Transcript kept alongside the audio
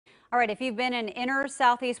All right, if you've been in inner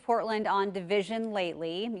Southeast Portland on Division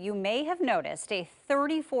lately, you may have noticed a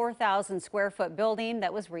 34,000 square foot building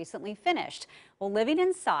that was recently finished. Well, living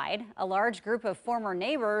inside, a large group of former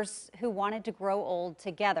neighbors who wanted to grow old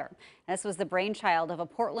together. This was the brainchild of a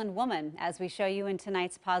Portland woman, as we show you in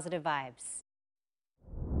tonight's Positive Vibes.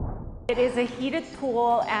 It is a heated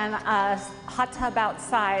pool and a hot tub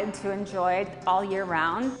outside to enjoy all year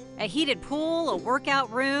round. A heated pool, a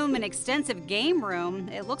workout room, an extensive game room.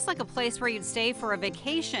 It looks like a place where you'd stay for a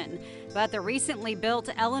vacation. But the recently built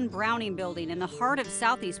Ellen Browning building in the heart of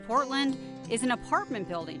Southeast Portland is an apartment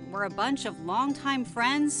building where a bunch of longtime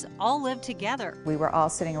friends all live together. We were all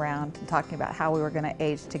sitting around and talking about how we were going to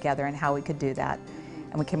age together and how we could do that.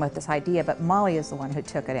 And we came up with this idea, but Molly is the one who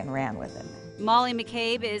took it and ran with it. Molly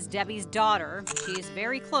McCabe is Debbie's daughter. She is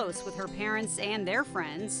very close with her parents and their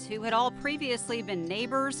friends, who had all previously been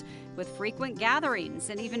neighbors with frequent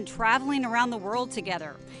gatherings and even traveling around the world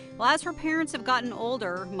together. Well, as her parents have gotten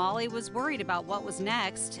older, Molly was worried about what was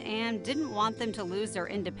next and didn't want them to lose their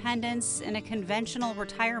independence in a conventional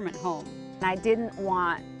retirement home. I didn't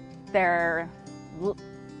want their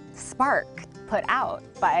spark put out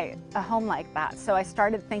by a home like that. So I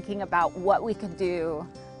started thinking about what we could do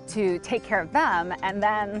to take care of them, and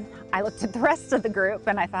then I looked at the rest of the group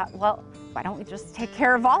and I thought, well, why don't we just take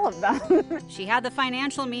care of all of them? She had the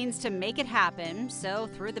financial means to make it happen, so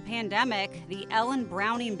through the pandemic, the Ellen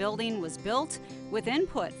Browning building was built with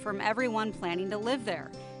input from everyone planning to live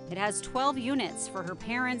there. It has 12 units for her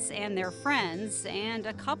parents and their friends, and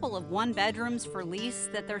a couple of one-bedrooms for lease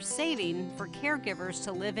that they're saving for caregivers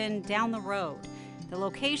to live in down the road. The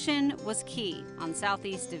location was key on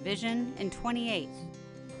Southeast Division and 28th.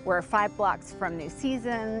 We're 5 blocks from New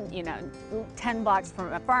Season, 10 blocks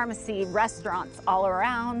from a pharmacy, restaurants all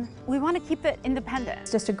around. We want to keep it independent.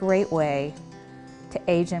 It's just a great way to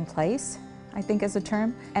age in place, I think is a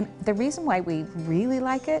term. And the reason why we really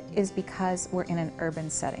like it is because we're in an urban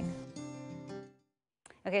setting.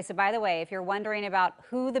 Okay, so by the way, if you're wondering about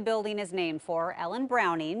who the building is named for, Ellen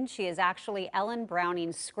Browning, she is actually Ellen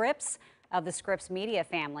Browning Scripps of the Scripps media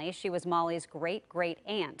family. She was Molly's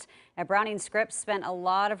great-great-aunt. Now, Browning Scripps spent a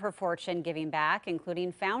lot of her fortune giving back,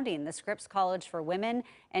 including founding the Scripps College for Women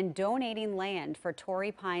and donating land for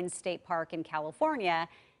Torrey Pines State Park in California.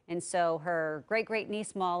 And so her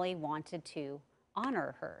great-great-niece Molly wanted to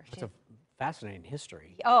honor her. That's a fascinating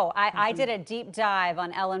history. Oh, I did a deep dive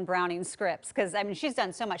on Ellen Browning Scripps because, I mean, she's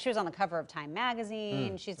done so much. She was on the cover of Time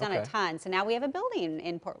magazine. She's done a ton. So now we have a building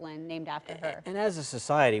in Portland named after her. And as a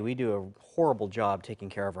society, we do a horrible job taking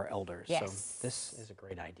care of our elders. Yes. So this is a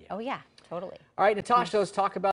great idea. Oh, yeah, totally. All right, Natasha, let's talk about